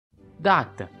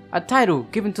Doctor, a title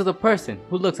given to the person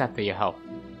who looks after your health.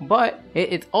 But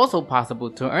it's also possible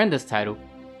to earn this title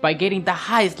by getting the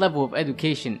highest level of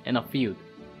education in a field,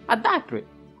 a doctorate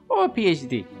or a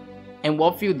PhD. And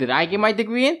what field did I get my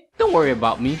degree in? Don't worry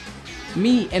about me.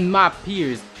 Me and my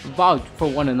peers vouch for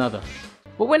one another.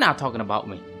 But we're not talking about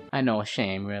me. I know, a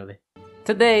shame really.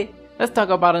 Today, let's talk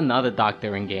about another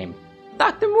doctor in gaming,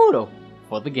 Dr.Muto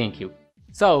for the GameCube.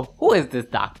 So, who is this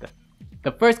doctor?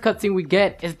 The first cutscene we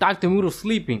get is Dr.Muto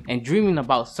sleeping and dreaming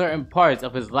about certain parts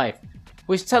of his life,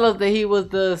 which tell us that he was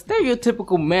the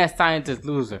stereotypical mad scientist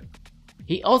loser.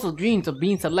 He also dreams of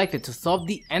being selected to solve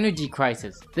the energy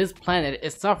crisis this planet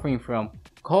is suffering from,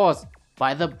 caused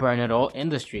by the burn it all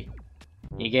industry.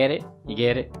 You get it? You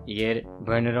get it? You get it?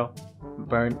 Burn it all?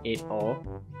 Burn it all?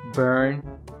 Burn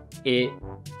it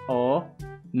all?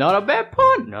 Not a bad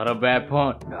pun! Not a bad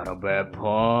pun! Not a bad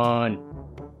pun!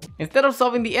 Instead of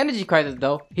solving the energy crisis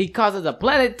though, he causes the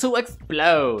planet to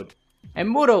explode. And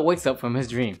Muto wakes up from his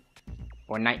dream.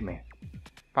 Or nightmare.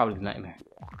 Probably nightmare.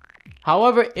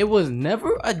 However, it was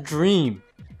never a dream,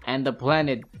 and the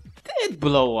planet did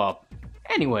blow up.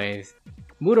 Anyways,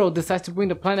 Muto decides to bring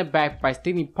the planet back by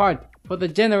stealing parts for the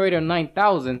Generator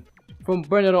 9000 from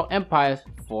Bernardo Empire's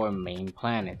 4 main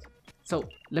planets. So,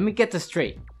 let me get this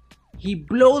straight. He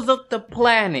blows up the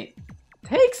planet,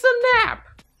 takes a nap,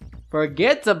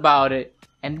 forgets about it,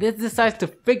 and then decides to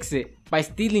fix it by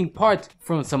stealing parts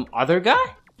from some other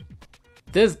guy?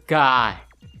 This guy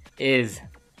is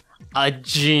a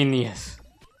genius.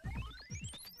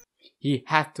 He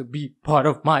has to be part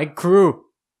of my crew.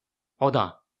 Hold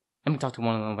on. Let me talk to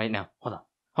one of them right now. Hold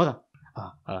on.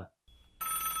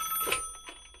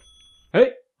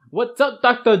 Hey, what's up,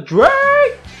 Dr. Dre?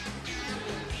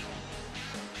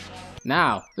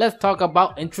 Now, let's talk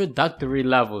about introductory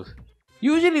levels.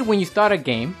 Usually when you start a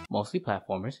game, mostly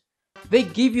platformers, they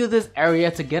give you this area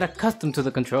to get accustomed to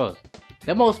the controls.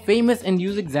 The most famous and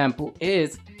used example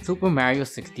is Super Mario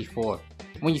 64.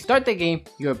 When you start the game,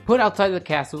 you are put outside the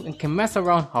castle and can mess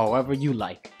around however you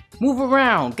like. Move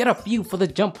around, get a feel for the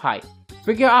jump height,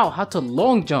 figure out how to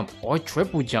long jump or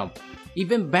triple jump.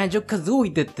 Even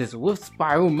Banjo-Kazooie did this with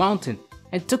Spiral Mountain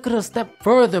and took it a step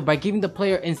further by giving the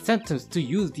player incentives to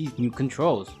use these new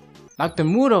controls.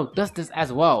 Dr.Muto does this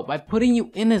as well by putting you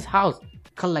in his house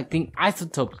collecting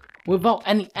isotopes without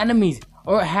any enemies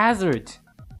or hazards.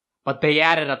 But they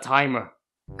added a timer.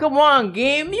 Come on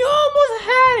game, you almost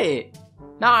had it!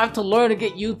 Now I have to learn to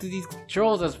get used to these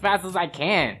controls as fast as I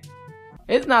can.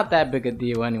 It's not that big a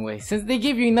deal anyway, since they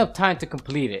give you enough time to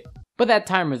complete it. But that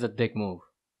timer is a dick move.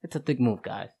 It's a dick move,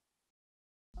 guys.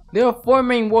 There are 4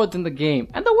 main worlds in the game,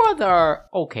 and the worlds are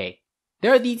okay.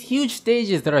 There are these huge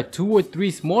stages that are 2 or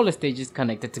 3 smaller stages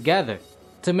connected together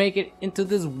to make it into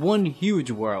this one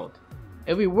huge world.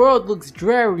 Every world looks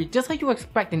dreary just how you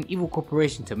expect an evil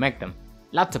corporation to make them.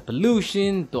 Lots of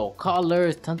pollution, dull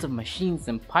colors, tons of machines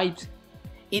and pipes.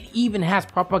 It even has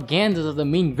propaganda of the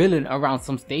main villain around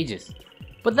some stages.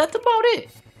 But that's about it.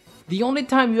 The only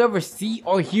time you ever see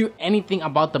or hear anything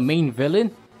about the main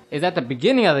villain is at the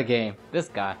beginning of the game, this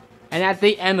guy, and at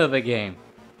the end of the game.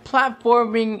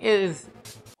 Platforming is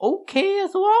okay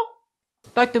as well.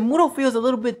 Dr.Muto feels a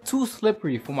little bit too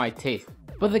slippery for my taste,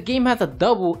 but the game has a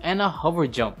double and a hover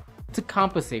jump to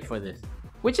compensate for this,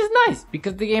 which is nice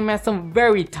because the game has some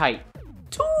very tight,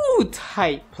 too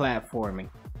tight platforming.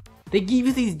 They give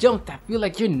you these jumps that feel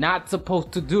like you're not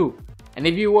supposed to do, and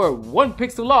if you were 1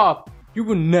 pixel off, you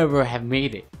would never have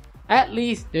made it. At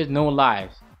least there's no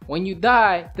lives. When you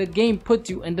die, the game puts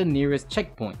you in the nearest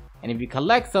checkpoint, and if you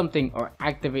collect something or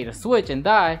activate a switch and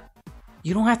die,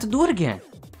 you don't have to do it again.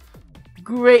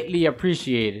 Greatly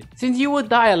appreciated, since you will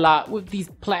die a lot with these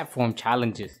platform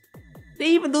challenges. They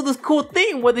even do this cool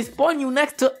thing where they spawn you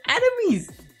next to enemies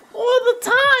all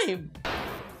the time.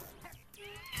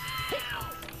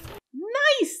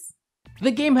 Nice!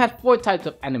 The game has 4 types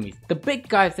of enemies. The big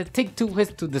guys that take 2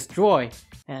 hits to destroy.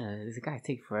 These guys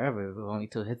take forever with only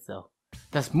 2 hits though.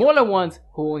 The smaller ones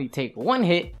who only take 1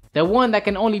 hit. The one that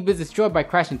can only be destroyed by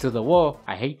crashing to the wall.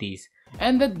 I hate these.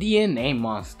 And the DNA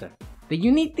monster. The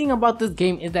unique thing about this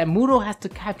game is that Muto has to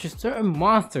capture certain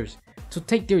monsters to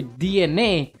take their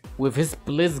DNA with his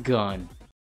blizz gun.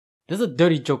 There's a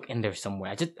dirty joke in there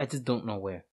somewhere, I just don't know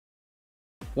where.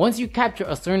 Once you capture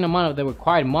a certain amount of the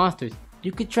required monsters,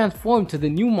 you can transform to the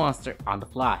new monster on the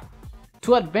fly.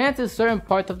 To advance in certain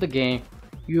parts of the game,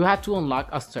 you have to unlock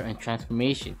a certain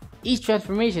transformation. Each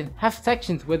transformation has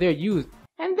sections where they're used,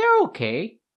 and they're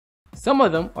okay. Some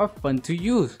of them are fun to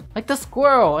use, like the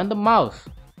squirrel and the mouse.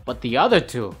 But the other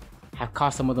 2 have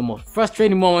caused some of the most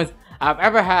frustrating moments I've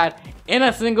ever had in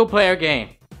a single player game.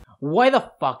 Why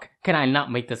the fuck can I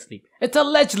not make the sleep? It's a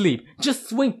ledge leap. Just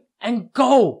swing and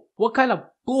go. What kind of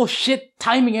bullshit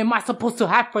timing am I supposed to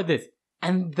have for this?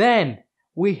 And then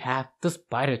we have the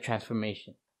spider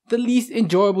transformation. The least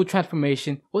enjoyable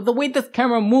transformation was the way this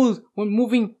camera moves when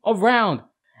moving around.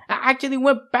 I actually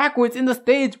went backwards in the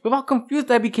stage with how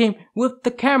confused I became with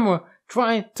the camera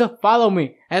trying to follow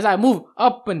me as I move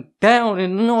up and down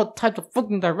in all types of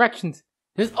fucking directions.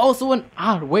 There's also an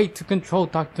odd way to control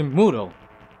Dr.Muto.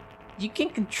 You can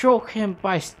control him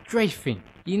by strafing.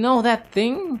 You know that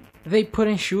thing they put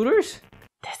in shooters?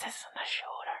 This isn't a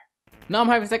shooter. Now I'm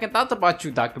having second thoughts about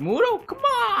you, Dr.Muto. Come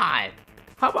on!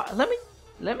 How about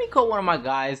let me call one of my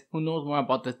guys who knows more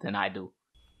about this than I do.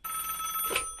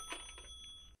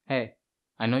 Hey,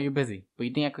 I know you're busy, but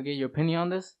you think I could get your opinion on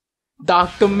this?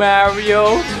 Dr.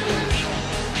 Mario!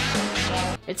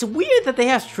 It's weird that they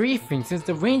have strafing since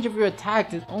the range of your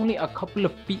attacks is only a couple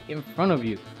of feet in front of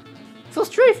you. So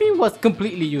strafing was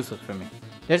completely useless for me.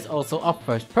 There's also a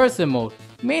first person mode,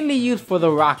 mainly used for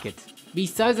the rockets.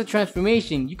 Besides the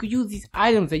transformation, you could use these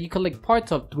items that you collect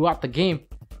parts of throughout the game,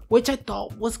 which I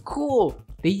thought was cool.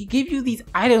 They give you these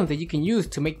items that you can use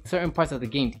to make certain parts of the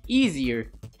game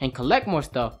easier and collect more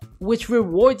stuff, which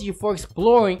rewards you for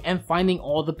exploring and finding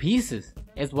all the pieces.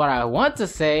 Is what I want to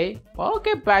say, but I'll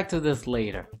get back to this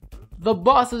later. The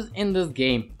bosses in this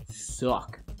game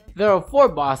suck. There are 4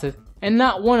 bosses and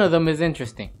not one of them is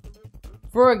interesting.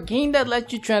 For a game that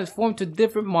lets you transform to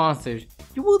different monsters,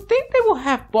 you will think they will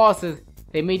have bosses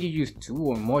that made you use 2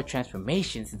 or more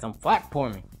transformations in some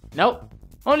platforming. Nope,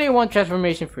 only 1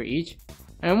 transformation for each,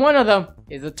 and one of them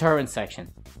is the turret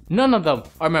section. None of them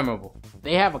are memorable.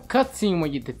 They have a cutscene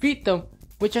when you defeat them,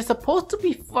 which are supposed to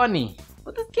be funny,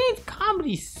 but this game's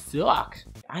comedy sucks.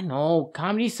 I know,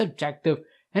 comedy is subjective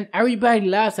and everybody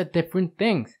laughs at different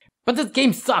things, but this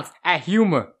game sucks at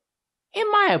humor. In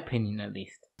my opinion at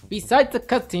least. Besides the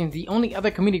cutscenes, the only other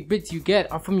comedic bits you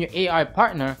get are from your AI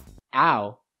partner,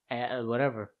 Al,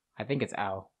 whatever, I think it's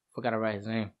Al, forgot to write his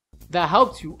name, that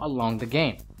helps you along the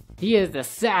game. He is the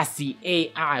sassy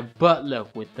AI butler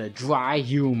with the dry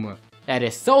humor. That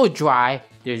is so dry,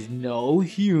 there's no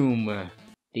humor.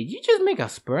 Did you just make a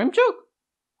sperm joke?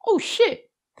 Oh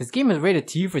shit, this game is rated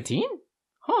T for teen?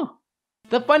 Huh.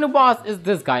 The final boss is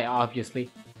this guy obviously,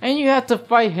 and you have to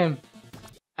fight him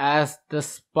as the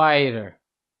spider.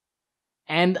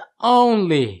 And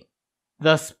only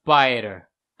the spider.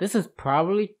 This is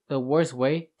probably the worst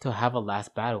way to have a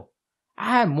last battle.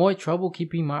 I had more trouble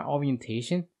keeping my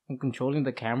orientation and controlling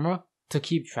the camera to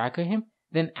keep track of him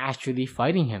than actually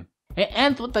fighting him. It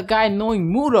ends with the guy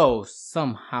knowing Muto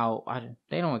somehow,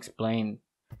 they don't explain,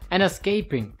 and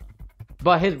escaping.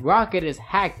 But his rocket is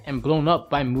hacked and blown up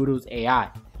by Muto's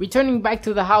AI, returning back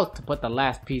to the house to put the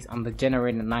last piece on the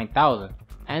generator 9000.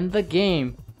 And the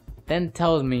game then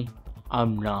tells me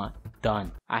I'm not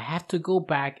done. I have to go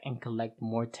back and collect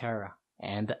more Terra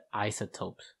and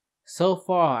isotopes. So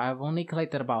far, I've only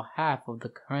collected about half of the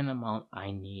current amount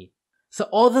I need. So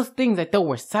all those things I thought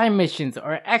were side missions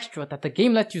or extra that the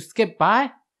game lets you skip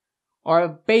by are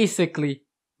basically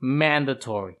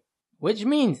mandatory. Which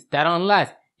means that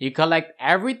unless you collect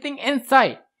everything in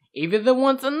sight, even the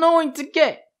ones annoying to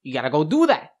get, you gotta go do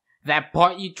that. That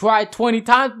part you tried 20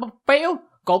 times but failed,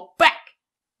 go back.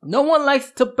 No one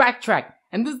likes to backtrack,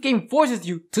 and this game forces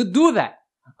you to do that.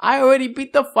 I already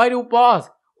beat the final boss.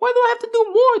 Why do I have to do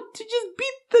more to just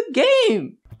beat the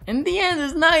game? In the end,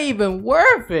 it's not even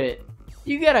worth it.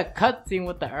 You get a cutscene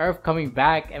with the Earth coming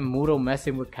back and Muto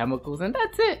messing with chemicals, and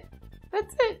that's it.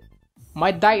 That's it. My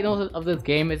diagnosis of this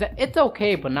game is that it's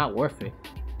okay but not worth it.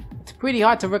 It's pretty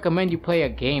hard to recommend you play a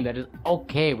game that is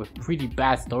okay with pretty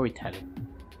bad storytelling.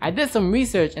 I did some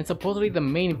research and supposedly the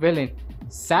main villain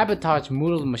sabotaged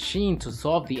Muto's machine to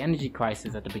solve the energy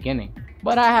crisis at the beginning.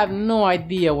 But I have no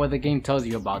idea what the game tells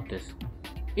you about this.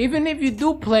 Even if you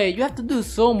do play it, you have to do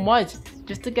so much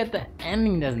just to get the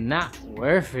ending that's not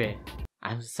worth it.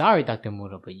 I'm sorry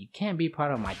Dr.Muto, but you can't be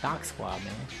part of my doc squad,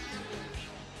 man.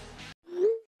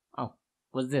 Oh,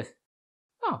 what's this?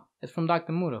 Oh, it's from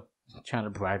Dr.Muto. Trying to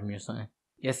bribe me or something.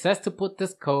 It says to put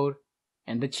this code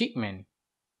in the cheat menu.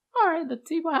 Alright, let's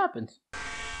see what happens.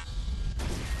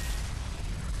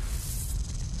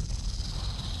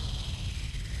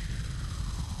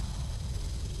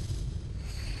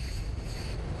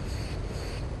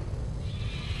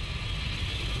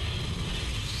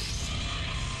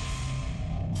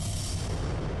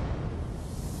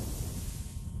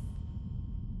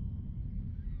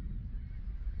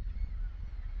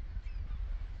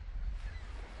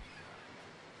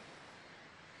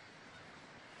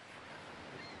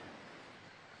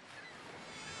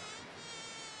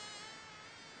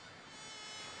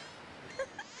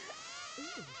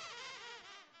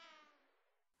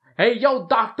 Hey yo,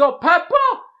 Dr. Pepper!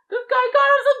 This guy got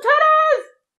us some titties!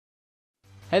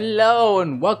 Hello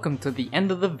and welcome to the end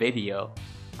of the video.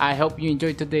 I hope you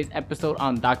enjoyed today's episode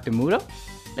on Dr.Muto.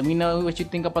 Let me know what you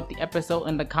think about the episode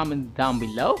in the comments down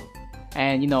below.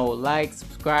 And like,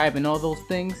 subscribe, and all those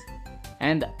things.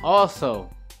 And also,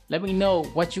 let me know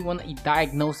what you want a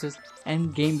diagnosis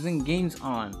and games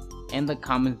on in the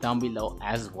comments down below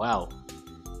as well.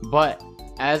 But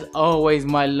as always,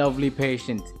 my lovely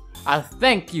patients, I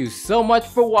thank you so much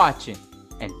for watching,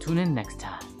 and tune in next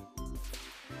time.